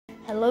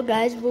Hello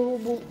guys,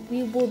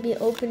 we will be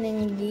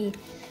opening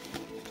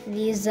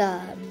these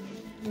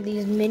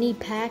mini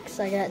packs.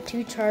 I got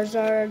 2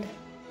 Charizard.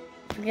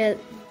 Forget.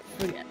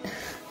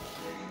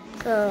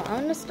 So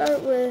I'm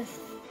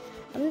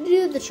gonna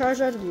do the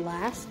Charizard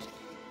last,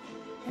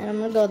 and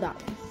I'm gonna go that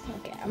one.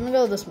 Okay, I'm gonna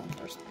go this one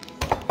first.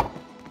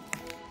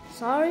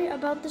 Sorry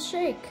about the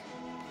shake.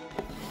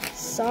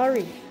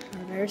 Sorry,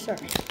 I'm very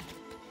sorry.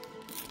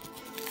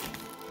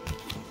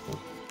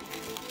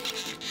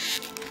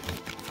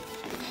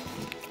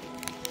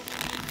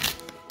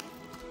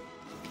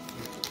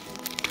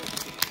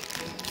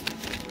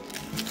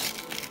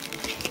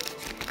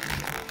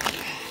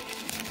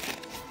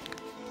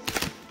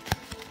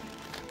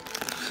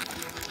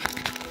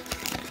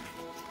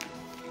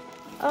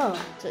 Oh,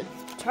 it's a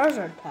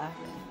Charizard pack.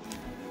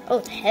 Oh,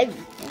 it's heavy.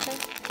 Okay,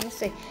 let's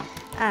see.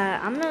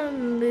 I'm gonna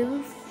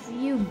move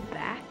you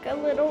back a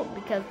little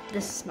because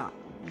this is not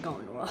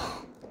going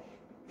well.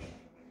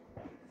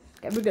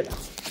 Okay, we're good now.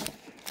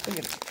 We're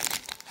good.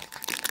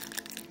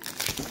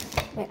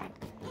 Wait,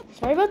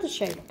 sorry about the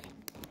shade. Okay.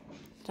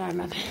 Sorry,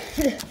 my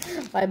bad.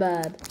 My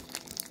bad.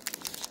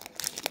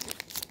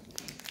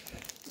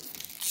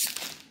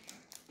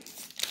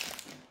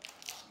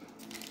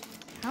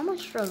 How am I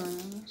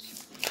struggling on this?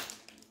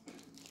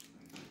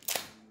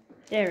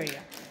 There we go.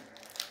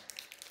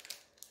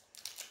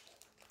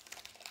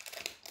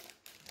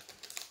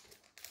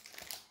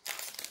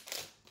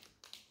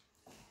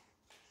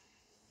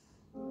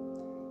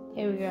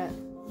 Here we got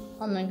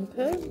online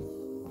code.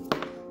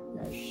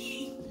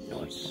 Nice.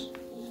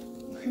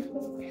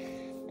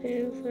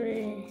 2,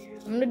 3.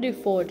 I'm gonna do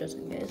 4 just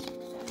in case.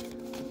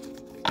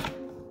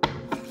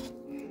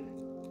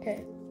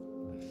 Okay.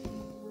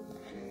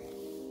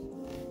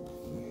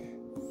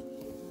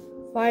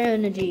 Fire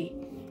energy.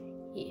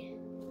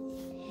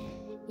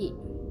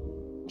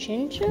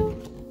 Chinchou,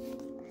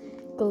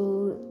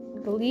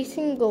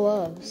 Gleason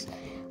gloves,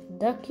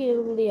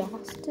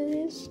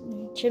 Duckuleostis,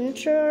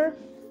 Chimchar,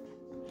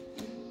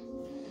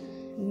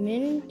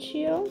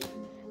 Minchio,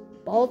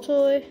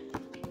 Baltoy,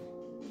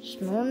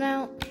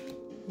 Snorlax,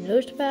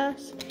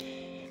 Nosepass,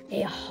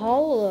 a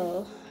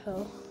hollow.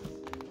 Oh,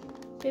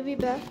 baby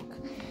back.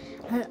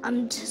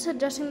 I'm just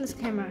adjusting this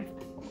camera.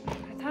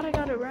 I thought I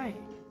got it right.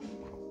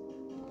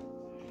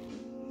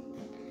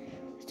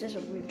 It's just a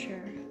weird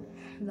chair.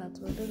 That's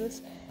what it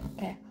is.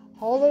 Okay,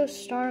 Hollow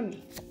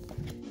Starmie.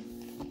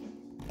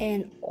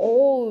 And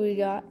we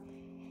got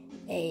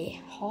a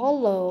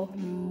Hollow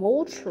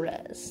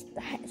Moltres.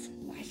 That is a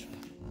nice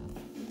one.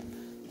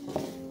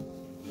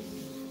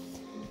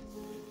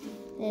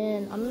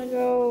 And I'm gonna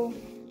go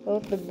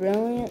with the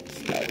Brilliant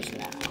Stars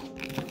now.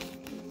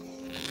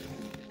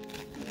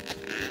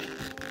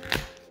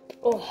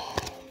 Oh,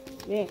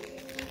 yeah.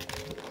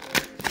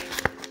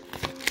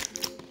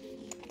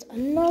 It's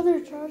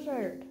another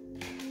Charizard.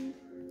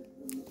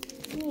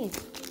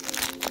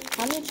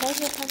 How many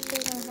Charizard packs are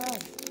we gonna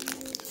have?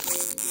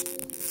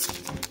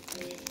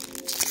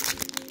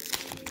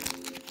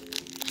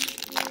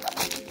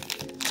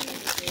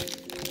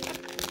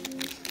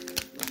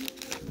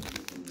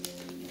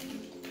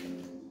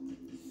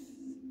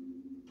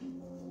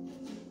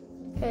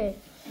 Okay,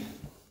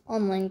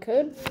 online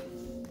code.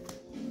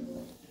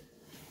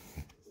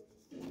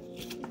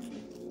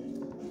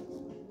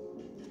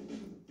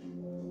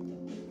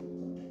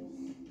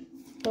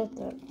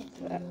 Okay.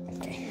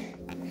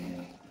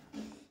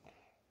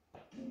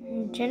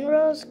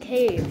 General's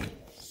Cave,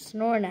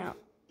 Snorlax,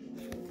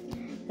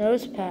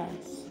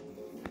 Nosepass,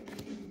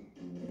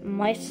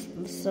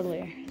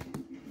 Myslier,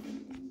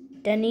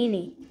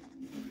 Danini,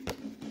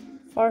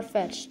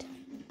 Farfetch'd,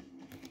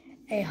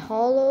 a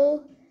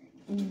Hollow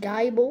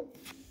Gible,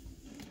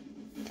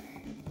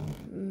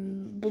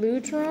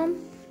 Blutrom,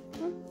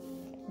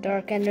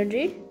 Dark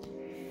Energy,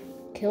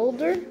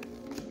 Kilder,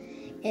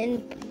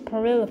 and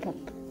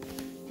Prilipump.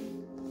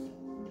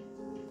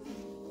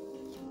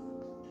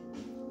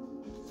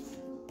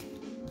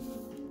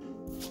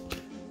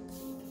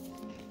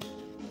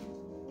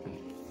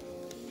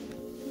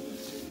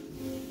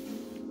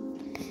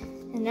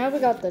 And now we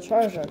got the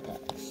Charizard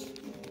packs.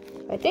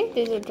 I think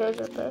these are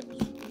Charizard packs.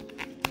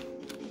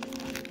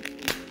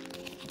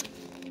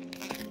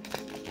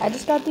 I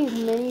just got these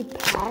mini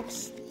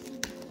packs.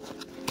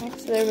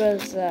 Next there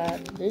was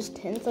there's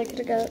 10s I could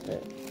have got,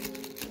 but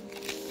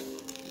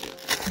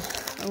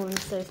I want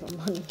to save some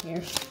money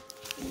here.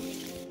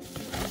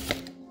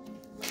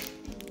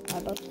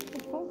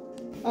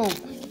 Oh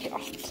my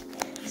god.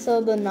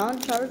 So the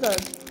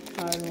non-Charizard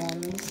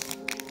ones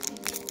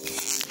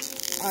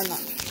are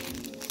not.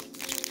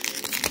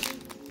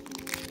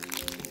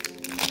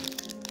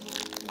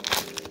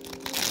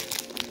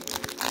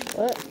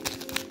 What?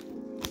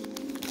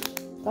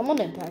 Someone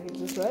didn't package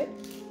this, right?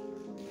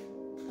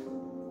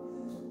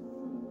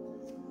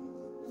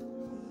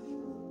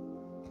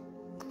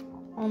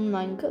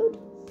 Online code.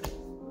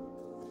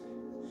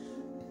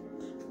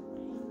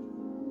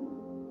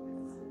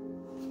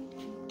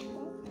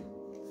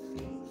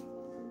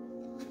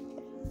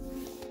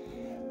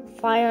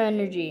 Fire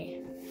energy.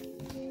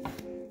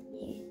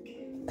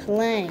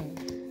 Clang.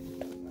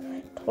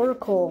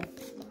 Torkoal.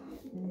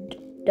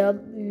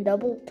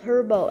 Double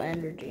turbo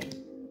energy.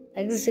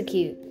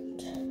 Execute.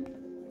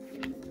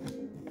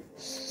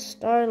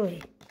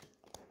 Starly.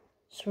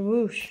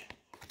 Swoosh.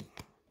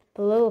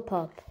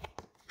 Lillipup.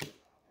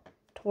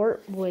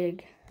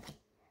 Tortwig.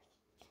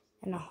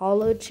 And a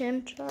hollow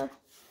Chimchar.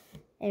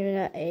 And we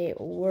got a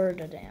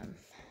Wordadam.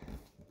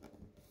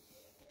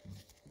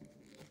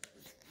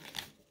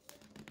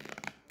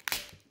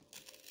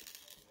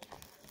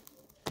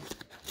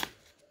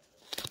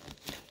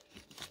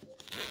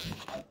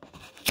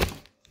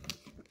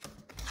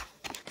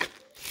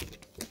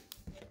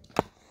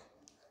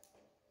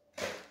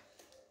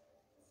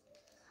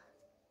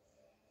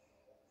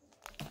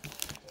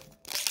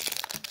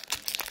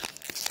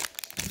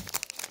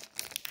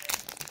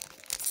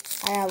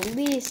 At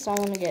least I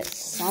want to get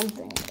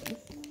something.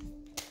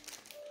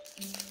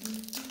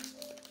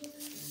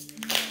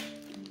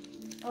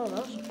 Oh,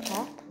 that was a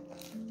pop.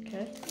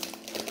 Okay.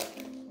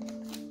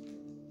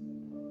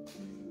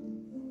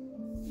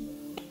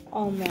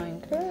 Oh my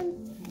god.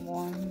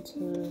 1,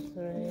 2,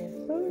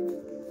 3, 4.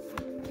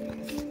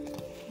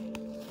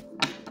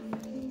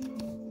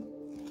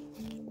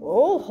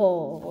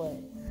 Oh,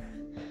 wait.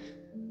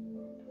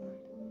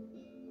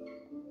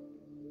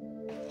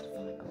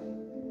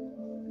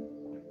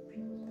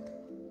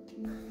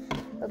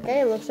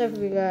 Okay, looks like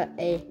we got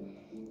a.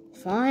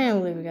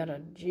 Finally, we got a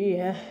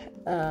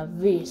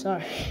V.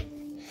 Sorry.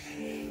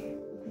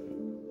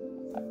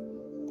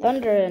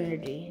 Thunder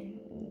Energy,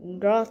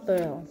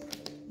 Gothel,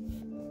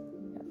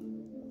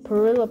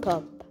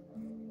 Purilipup,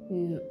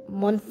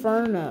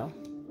 Monferno,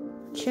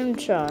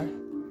 Chimchar,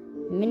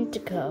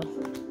 Mintico,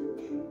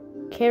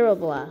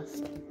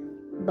 Karrablast,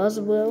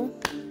 Buzzwole,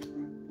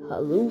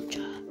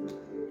 Halucha.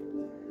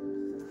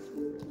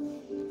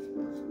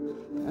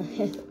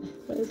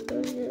 What is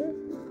going here?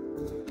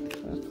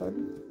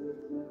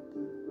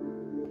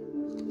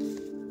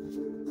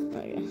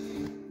 Okay.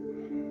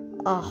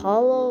 A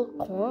hollow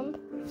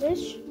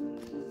cornfish.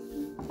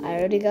 I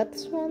already got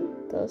this one.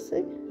 Let's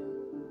see.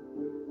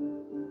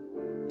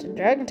 It's a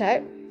dragon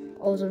type.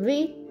 Oh, it's a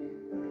V.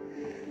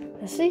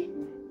 Let's see.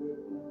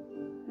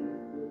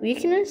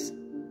 Weakness.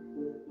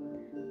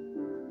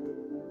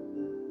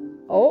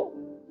 Oh,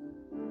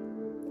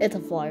 it's a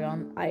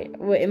Flygon.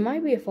 It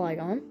might be a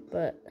Flygon,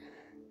 but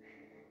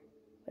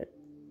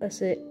let's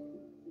see.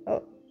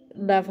 Oh,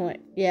 definitely.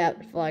 Yeah,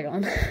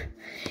 Flygon.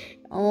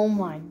 Oh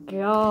my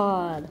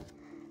god.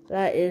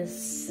 That is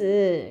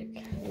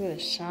sick. Look at the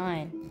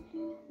shine.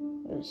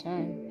 Look at the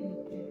shine.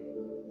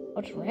 Oh,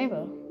 it's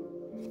rainbow.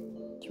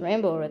 It's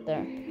rainbow right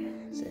there.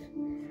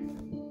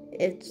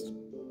 It's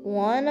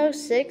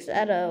 106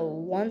 out of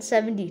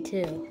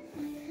 172.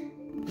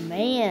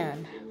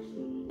 Man,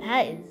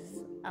 that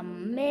is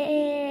amazing.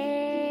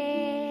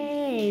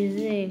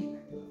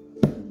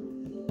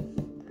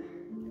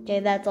 Okay,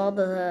 that's all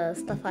the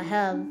stuff I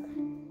have.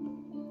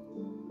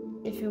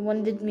 If you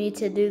wanted me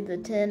to do the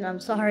 10, I'm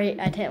sorry,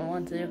 I didn't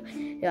want to.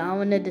 Yeah, I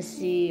wanted to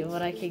see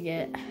what I could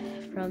get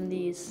from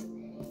these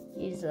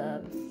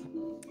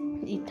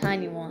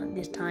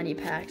tiny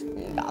packs.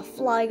 Got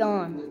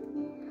Flygon.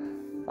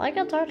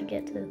 Flygon's hard to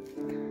get to.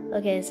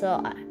 Okay,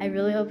 so I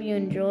really hope you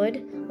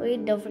enjoyed.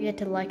 Wait, don't forget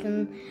to like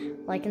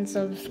and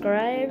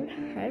subscribe,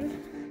 right?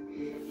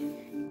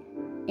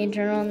 And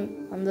turn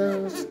on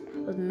those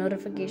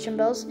notification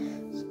bells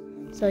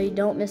so you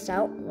don't miss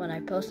out when I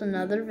post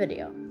another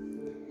video.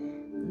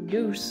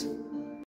 Deuce.